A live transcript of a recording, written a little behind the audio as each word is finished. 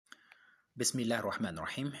Bismillah ar-Rahman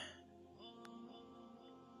ar-Rahim.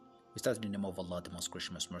 We start in the name of Allah, the most gracious,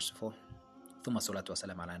 most merciful. Thumma salatu wa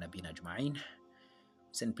salam ala nabina ajma'in.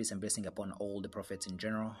 Send peace and blessing upon all the prophets in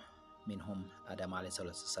general, minhum Adam alayhi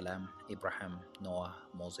salatu salam, Abraham, Noah,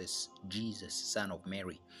 Moses, Jesus, son of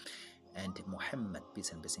Mary, and Muhammad,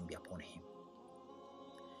 peace and blessing be upon him.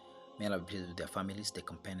 May Allah be pleased with their families, their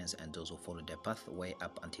companions, and those who follow their path way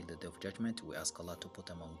up until the day of judgment. We ask Allah to put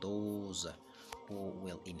among those who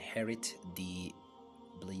will inherit the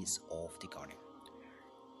bliss of the garden.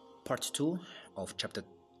 Part 2 of chapter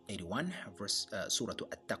 81, verse Surat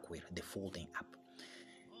At Takwir, the folding up.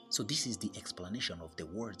 So this is the explanation of the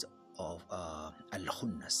words of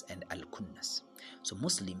al-khunnas and al-kunnas. So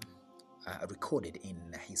Muslim recorded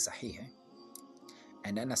in his Sahih,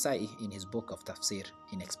 and An-Nasai in his book of Tafsir,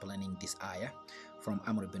 in explaining this ayah from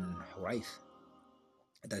Amr ibn Hurayth,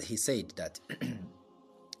 that he said that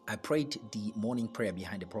I prayed the morning prayer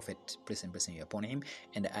behind the Prophet, peace and blessing upon him,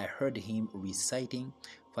 and I heard him reciting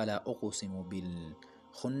فَلَا أُقْسِمُ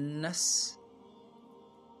بِالْخُنَّسِ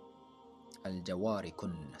الْجَوَارِ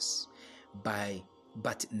كُنَّسِ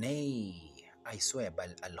but nay, I swear by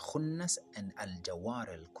al-khunnas and al-jawar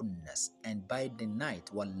al-kunnas, and by the night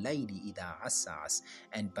wal-layli idha asas,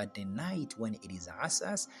 and by the night when it is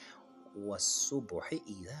asas, was-subhi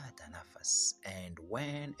idha tanafas, and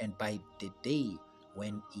by the day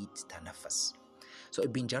when it tanafas. So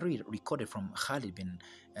Ibn Jarir recorded from Khalid bin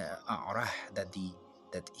A'rah that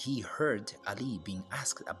he heard Ali being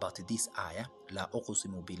asked about this ayah, La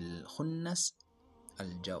uqsimu bil khunnas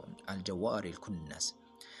al-jawar al-kunnas.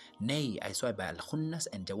 Nay, I swear by al-khunnas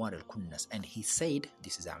and jawar al-kunnas. And he said,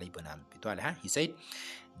 this is Ali ibn Abi Talha, he said,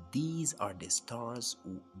 these are the stars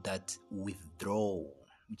that withdraw,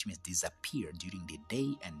 which means disappear during the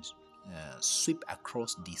day and sweep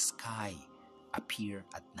across the sky, appear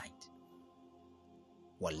at night.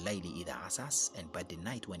 وَاللَّيْلِ إِذَا عَسَاسٍ, and by the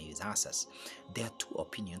night when it is asas. There are two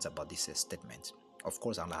opinions about this statement. Of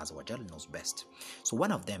course, Allah Azza wa Jal knows best. So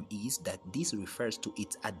one of them is that this refers to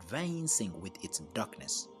its advancing with its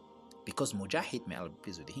darkness, because Mujahid, may Allah be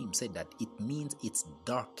pleased with him, said that it means it's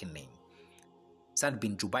darkening. Sa'd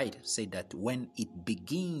bin Jubair said that when it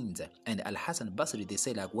begins, and Al-Hasan Basri, they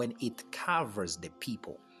say like when it covers the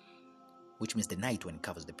people, which means the night when it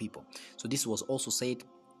covers the people. So this was also said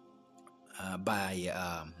by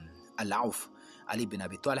Al-Auf, Ali bin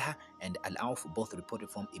Abi Talha, and Al-Auf both reported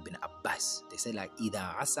from Ibn Abbas. They say like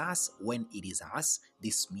Ida asas, when it is as,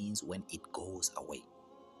 this means when it goes away.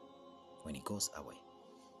 When it goes away.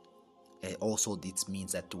 Also, this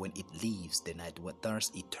means that when it leaves the night,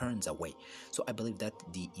 it turns away. So I believe that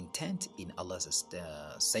the intent in Allah's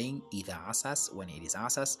saying Ida asas, when it is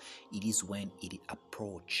asas, it is when it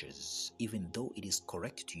approaches, even though it is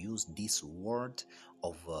correct to use this word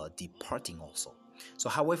of departing also. So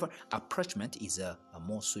however, approachment is a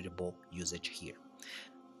more suitable usage here,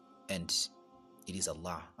 and it is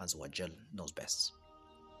Allah Azza wa Jal knows best.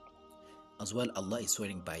 As well, Allah is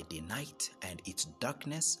swearing by the night and its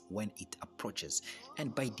darkness when it approaches,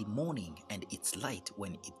 and by the morning and its light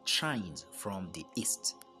when it shines from the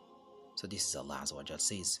east. So this is Allah Azza wa Jal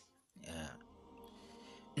says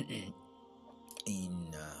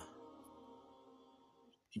in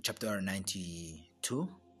chapter 92,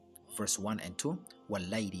 verse 1 and 2,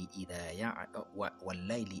 وَاللَّيْلِ إِذَا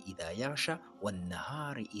يَغْشَى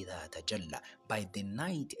وَالنَّهَارِ إِذَا تَجَلَّى, by the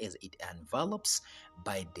night as it envelops,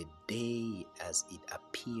 by the day as it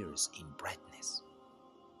appears in brightness.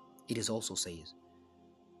 It is also says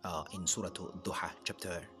in Surah Duha,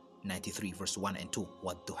 chapter 93, verse 1 and 2,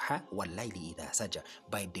 وَالدُّحَى وَاللَّيْلِ إِذَا سَجَى,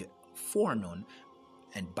 by the forenoon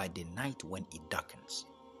and by the night when it darkens.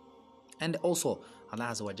 And also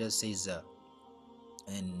Allah Azza wa Jalla says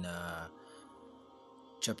in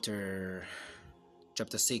chapter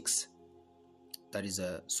 6, that is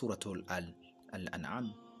Surah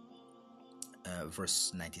Al-An'am,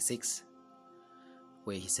 verse 96,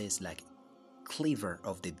 where he says like, cleaver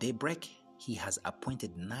of the daybreak, he has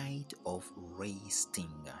appointed night of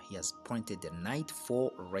resting. He has appointed the night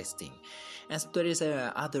for resting. And so there is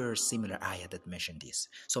other similar ayah that mentioned this.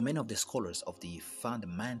 So many of the scholars of the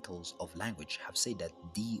fundamentals of language have said that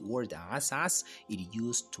the word asas is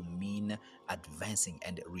used to mean advancing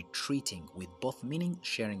and retreating, with both meaning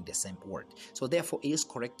sharing the same word. So therefore it is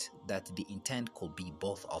correct that the intent could be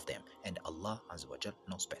both of them, and Allah Azza wa Jal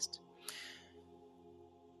knows best.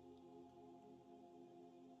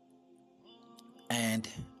 And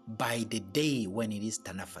by the day when it is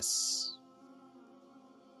tanafas.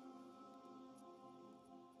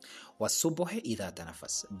 وَالصُّبُحِ إِذَا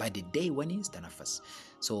تَنَفَّسَ, by the day when he is tanafas.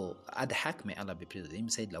 So Adhak, may Allah be pleased with him,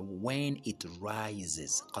 said like, when it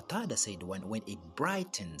rises. Qatada said when it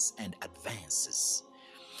brightens and advances.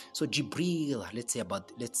 So Jibril, let's see about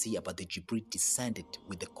the Jibril descended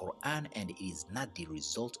with the Quran, and it is not the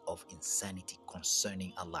result of insanity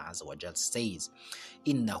concerning Allah Azza wa Jal says,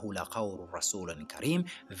 Innahu laqawlu rasulun kareem.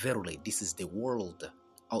 Verily, this is the word,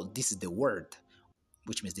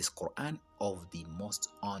 which means this Quran, of the most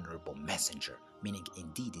honorable messenger. Meaning,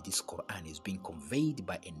 indeed, this Quran is being conveyed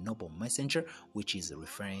by a noble messenger, which is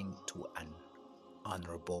referring to an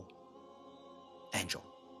honorable angel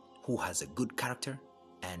who has a good character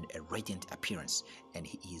and a radiant appearance, and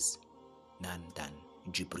he is none than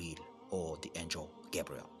Jibril, or the angel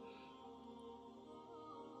Gabriel.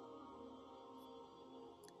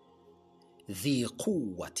 The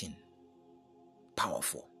quwwatin,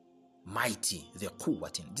 powerful, mighty, the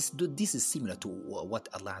quwwatin. This is similar to what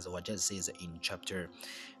Allah Azza wa Jalla says in chapter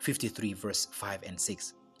 53 verse 5 and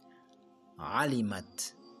 6.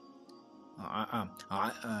 Alimat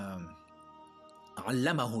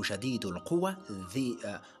علمه شديد القوى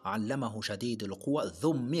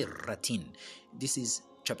ذو مرة. This is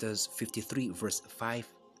chapters 53 verse 5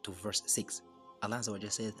 to verse 6. Allah Azza wa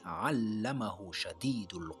Jalla says علمه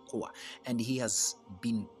شديد القوى, and he has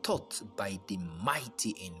been taught by the mighty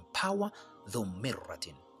in power, ذو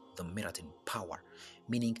مرة power,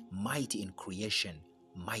 meaning mighty in creation,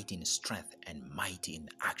 mighty in strength, and mighty in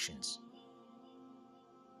actions.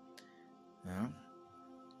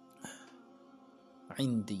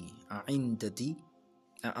 عندي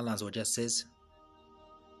Allah Azza wa Jalla says,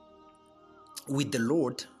 with the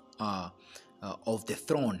Lord of the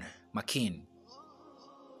throne Makin,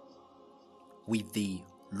 with the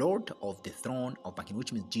Lord of the throne of Makin,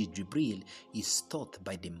 which means Jibril is taught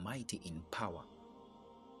by the mighty in power.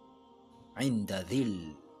 عند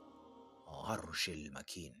ذي العرش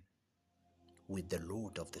المكين, with the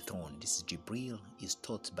Lord of the throne. This is Jibril is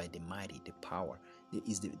taught by the mighty, the power.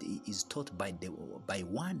 Is taught by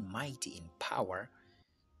one mighty in power,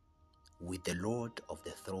 with the Lord of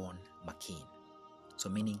the throne Makin. So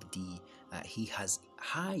meaning he has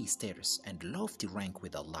high status and lofty rank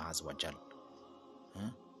with Allah Azza wa Jal.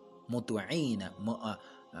 مطيعين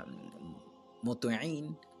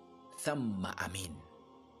ثم أمين.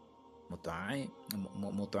 مطيعين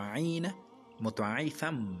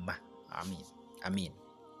ثم أمين.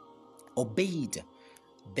 Obeyed,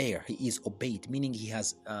 there he is obeyed, meaning he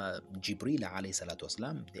has Jibril alayhi salatu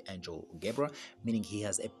wasalam, the angel Gabriel, meaning he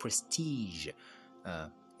has a prestige.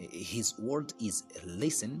 His word is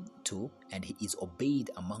listened to, and he is obeyed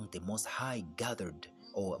among the most high gathered,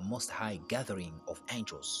 or most high gathering of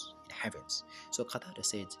angels in heavens. So Qatada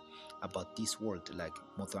said about this word, like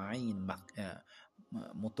muta'in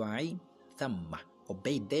thamma,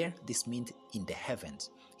 obeyed there. This means in the heavens.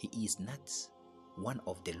 He is not one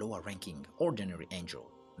of the lower ranking ordinary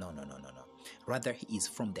angel. No. Rather, he is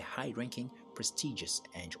from the high ranking prestigious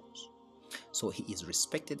angels. So he is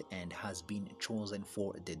respected and has been chosen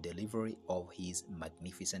for the delivery of his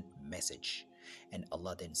magnificent message. And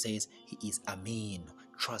Allah then says he is Amin,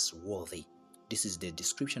 trustworthy. This is the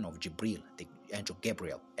description of Jibril, the angel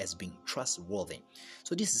Gabriel, as being trustworthy.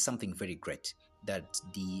 So this is something very great, that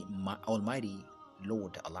the Almighty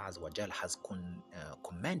Lord Allah Azza wa Jal has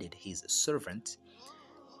commanded his servant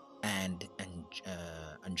and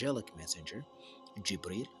angelic messenger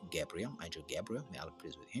Gabriel, angel Gabriel, may Allah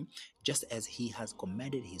please with him, just as he has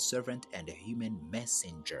commanded his servant and a human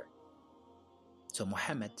messenger. So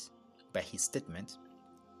Muhammad, by his statement,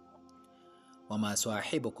 وَمَا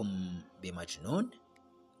صَاحِبُكُمْ بِمَجْنُونَ,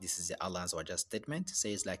 this is the Allah Azza wa Jal statement,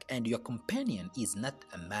 says like, and your companion is not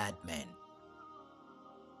a madman.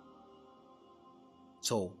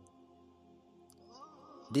 So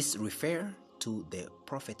this refers to the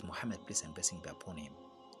Prophet Muhammad, peace and blessing be upon him.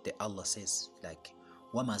 The Allah says like,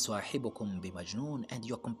 وَمَا صَاحِبُكُمْ بِمَجْنُونَ, and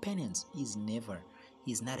your companions he's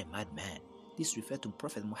not a madman. This refers to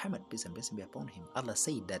Prophet Muhammad, peace and blessing be upon him. Allah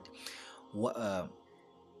said that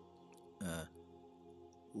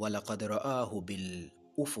وَلَقَدْ رَآهُ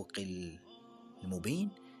بِالْأُفُقِ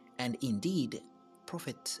الْمُبِينِ, and indeed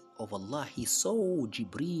Prophet of Allah, he saw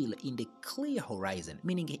Jibril in the clear horizon,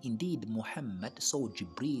 meaning indeed Muhammad saw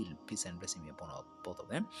Jibril, peace and blessing be upon both of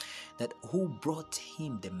them, that who brought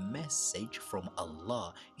him the message from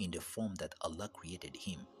Allah in the form that Allah created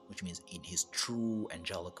him, which means in his true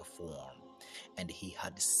angelic form, and he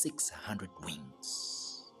had 600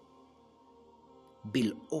 wings.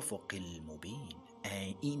 Bil ufuqil mubin,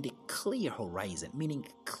 and in the clear horizon, meaning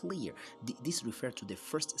clear. This refers to the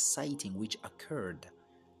first sighting which occurred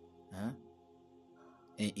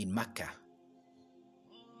in Mecca.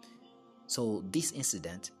 So this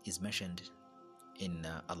incident is mentioned in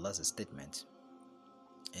Allah's statement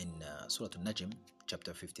in Surat Al-Najm,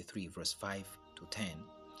 chapter 53, verse 5 to 10.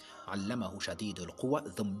 علمه شديد القوى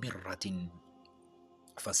ذو مرة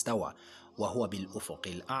فاستوى وهو بالأفق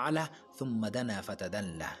الأعلى ثم دنا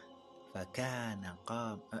فتدلى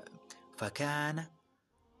فكان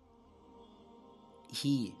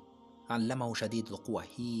he علمه شديد القوى,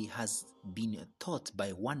 he has been taught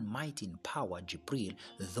by one mighty in power, Jibril,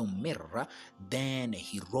 ذو مرة, then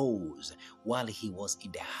he rose while he was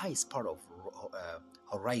in the highest part of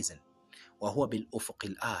horizon, وهو بالأفق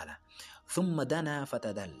الأعلى ثم دنا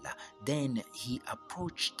فتدلى, then he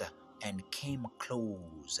approached and came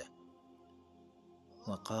close,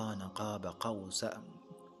 وكان قاب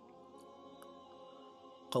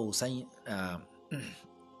قوسين.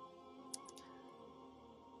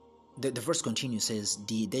 The verse continues, says,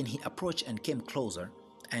 then he approached and came closer,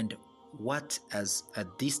 and what as a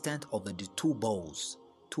distance of the two bows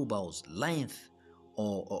length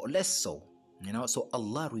or less so, so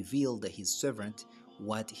Allah revealed his servant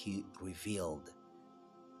what he revealed.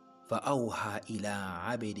 فَأَوْحَى إِلَىٰ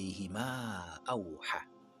عَبْدِهِ مَا أَوْحَى,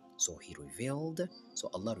 so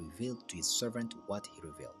Allah revealed to his servant what he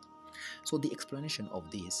revealed. So the explanation of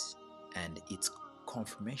this and its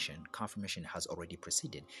confirmation has already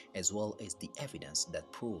preceded, as well as the evidence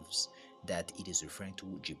that proves that it is referring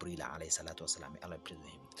to Jibril alayhi salatu wasalam.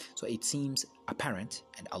 So it seems apparent,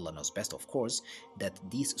 and Allah knows best of course, that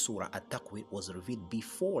this Surah At Takwir was revealed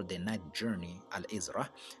before the night journey Al-Isra,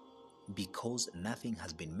 because nothing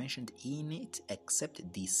has been mentioned in it except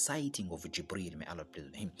the sighting of Jibril, may Allah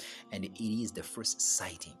please him, and it is the first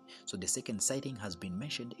sighting. So the second sighting has been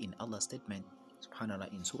mentioned in Allah's statement, subhanallah,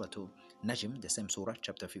 in Surah Najm, the same surah,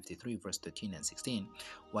 chapter 53, verse 13 and 16.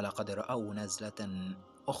 وَلَقَدْ رَأَوْا نَزْلَةً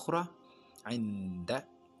أُخْرَى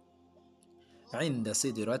عند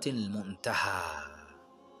سدرة المنتهى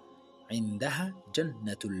عندها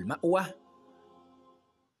جنة المأوى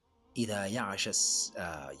إذا يعش.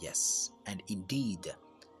 Yes, and indeed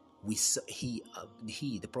we saw, he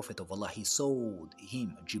the Prophet of Allah, he saw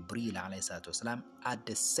him, Jibril alayhi salatu wasalam, at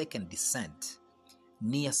the second descent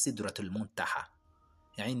near Sidratul Muntaha.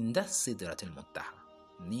 عند سدرة المنتهى,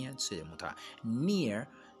 near Sidratul Muntaha, near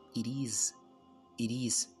it is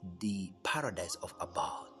the paradise of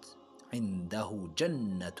Abad. عنده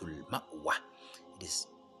جنة المأوى, it is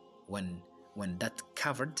when that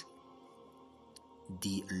covered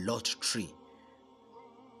the lot tree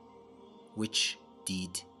which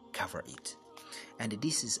did cover it. And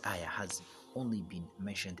this ayah has only been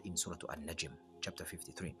mentioned in Surah Al-Najm, chapter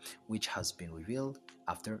 53, which has been revealed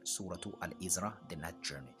after Surah Al-Isra, the night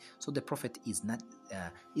journey. So the Prophet is not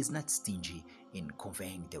stingy in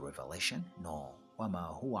conveying the revelation. No.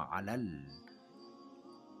 وَمَا هُوَ عَلَى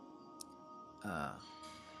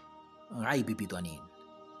الْغَيْبِ بِضَنِينٍ.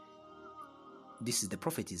 This is, the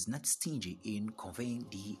Prophet is not stingy in conveying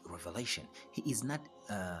the revelation. He is not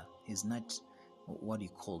what you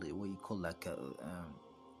call like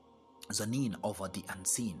zanin over the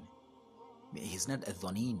unseen. He's not a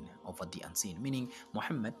dhanin over the unseen, meaning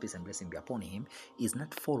Muhammad, peace and blessing be upon him, is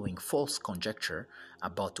not following false conjecture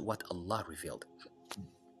about what Allah revealed.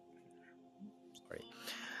 Sorry.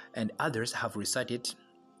 And others have recited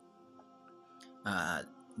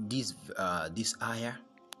this ayah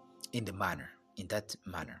in that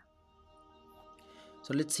manner.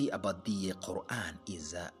 So let's see about the Qur'an.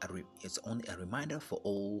 It's only a reminder for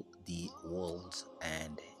all the worlds,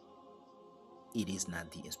 and it is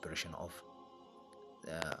not the inspiration of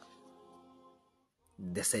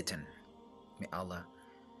the Satan. May Allah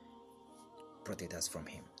protect us from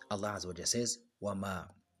him. Allah Azza wa Jalla says, وَمَا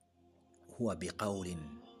هُوَ بِقَوْلٍ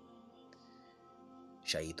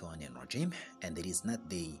Shaytan rajim, and it is not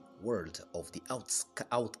the word of the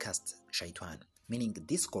outcast Shaytan. Meaning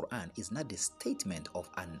this Quran is not the statement of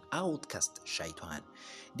an outcast Shaytan.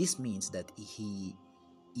 This means that he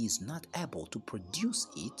is not able to produce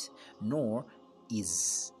it, nor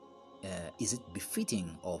is it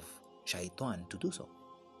befitting of Shaytan to do so.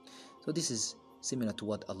 So this is similar to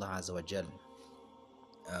what Allah Azza wa Jal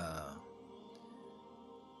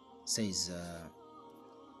says.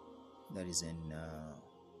 That is in,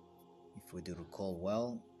 if we do recall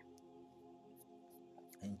well,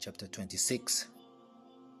 in chapter 26,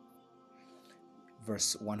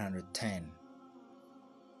 verse 110,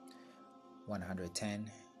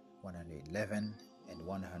 111, and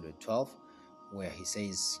 112, where he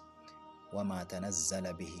says, وَمَا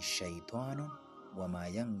تَنَزَّلَ بِهِ الشَّيْطَانُ وَمَا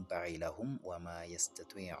يَنبَغِي لَهُمْ وَمَا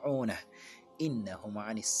يَسْتَطِيعُونَ إِنَّهُمْ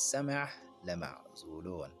عَنِ السَّمْعِ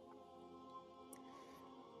لَمَعْزُولُونَ.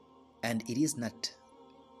 And it is not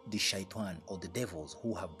the Shaytan or the devils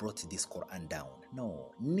who have brought this Qur'an down.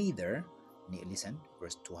 No, neither, listen,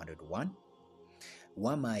 verse 201,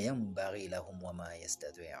 وَمَا يَنْبَغِي لَهُمْ وَمَا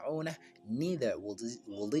يَسْتَطِيعُونَ, neither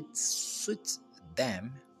will it suit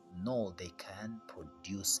them, nor they can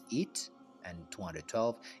produce it. And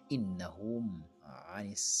 212, إِنَّهُمْ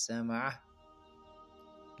عَنِ السَّمْعِ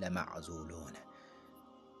لَمَعْزُولُونَ,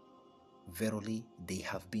 verily they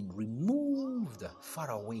have been removed far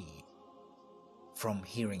away from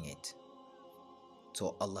hearing it.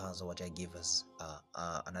 So Allah Azza wa Jalla gave us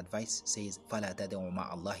an advice, says فَلَا تَدْعُ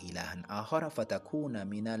مَعَ اللَّهِ إِلَهًا آخَرَ فَتَكُونَ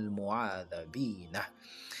مِنَ الْمُعَذَّبِينَ.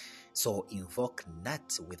 So invoke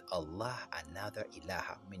not with Allah another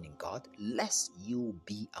ilaha, meaning God, lest you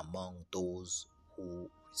be among those who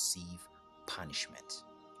receive punishment.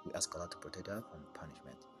 We ask Allah to protect us from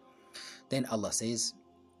punishment. Then Allah says,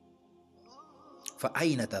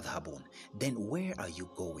 فَأَيْنَ تَذْهَبُونَ, then where are you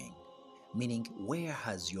going? Meaning, where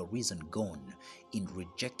has your reason gone in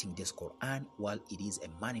rejecting this Quran, while it is a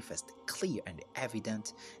manifest, clear and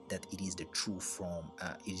evident that it is the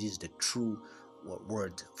true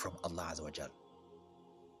word from Allah Azza wa Jal.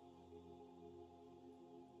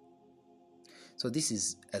 So this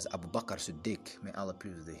is as Abu Bakr Siddiq, may Allah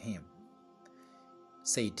please with him,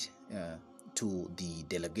 said to the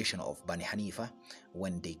delegation of Bani Hanifa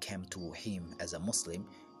when they came to him as a Muslim,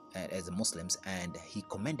 as the Muslims, and he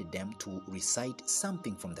commanded them to recite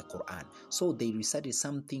something from the Quran. So they recited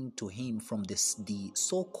something to him from the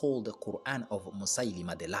so-called Quran of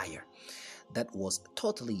Musaylima the liar, that was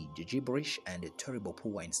totally gibberish and terrible,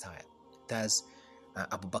 poor in style. Thus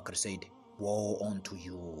Abu Bakr said, woe unto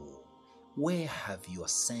you, where have your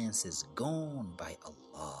senses gone by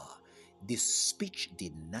Allah? This speech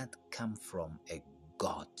did not come from a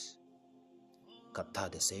God.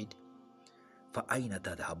 Qatada said, فَأَيْنَ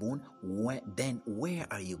تَذْهَبُونَ, then where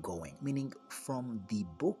are you going? Meaning, from the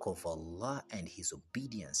book of Allah and His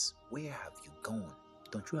obedience, where have you gone?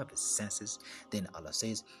 Don't you have the senses? Then Allah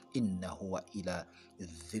says, إِنَّ هُوَ إِلَى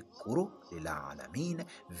ذِكْرُ لِلْعَالَمِينَ,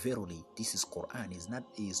 verily this is Quran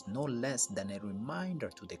is no less than a reminder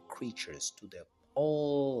to the creatures, to the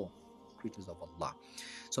all creatures of Allah.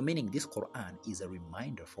 So meaning this Quran is a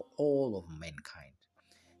reminder for all of mankind.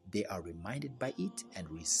 They are reminded by it and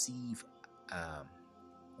receive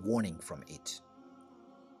warning from it.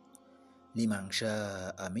 لِمَنْ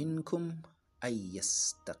شَاءَ مِنْكُمْ أَن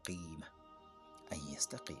يَسْتَقِيمَ,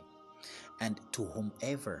 and to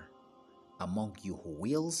whomever among you who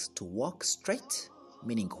wills to walk straight,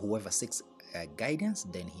 meaning whoever seeks guidance,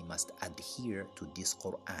 then he must adhere to this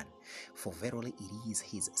Quran, for verily it is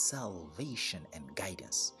his salvation and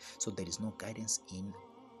guidance. So there is no guidance in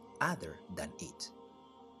other than it.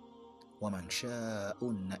 وَمَنْ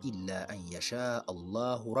شَاءُنَّ إِلَّا أَنْ يَشَاءَ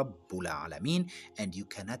اللَّهُ رَبُّ الْعَالَمِينَ, and you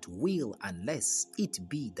cannot will unless it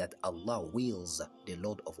be that Allah wills, the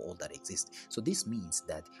Lord of all that exists. So this means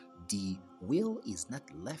that the will is not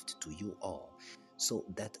left to you all, so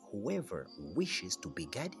that whoever wishes to be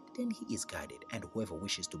guided, then he is guided, and whoever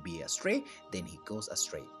wishes to be astray, then he goes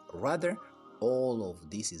astray. Rather, all of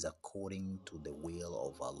this is according to the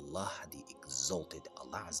will of Allah, the exalted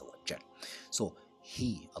Allah Azza wa Jal. So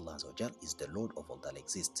He, Allah Azza wa Jal, is the Lord of all that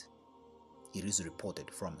exists. It is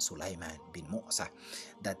reported from Sulaiman bin Mu'sa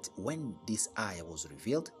that when this ayah was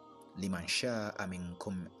revealed, لِمَنْ شَاءَ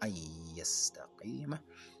مِنْكُمْ أَن يَسْتَقِيمَ,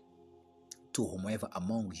 to whomever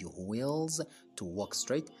among you who wills to walk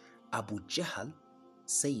straight, Abu Jahl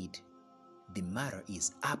said, the matter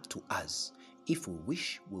is up to us. If we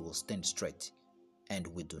wish, we will stand straight, and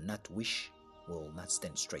we do not wish, we will not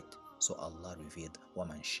stand straight. So Allah revealed,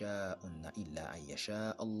 وَمَنْ شَاءُنَّ إِلَّا أَن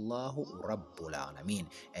يَشَاءَ اللَّهُ رَبُّ الْعَالَمِينَ,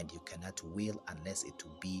 and you cannot will unless it to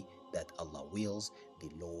be that Allah wills, the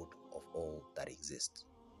Lord of all that exists.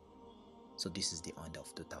 So this is the end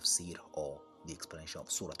of the tafsir, or the explanation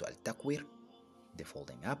of Surat At Takwir, the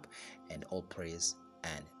folding up, and all praise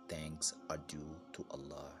and thanks are due to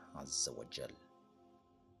Allah Azza wa Jal.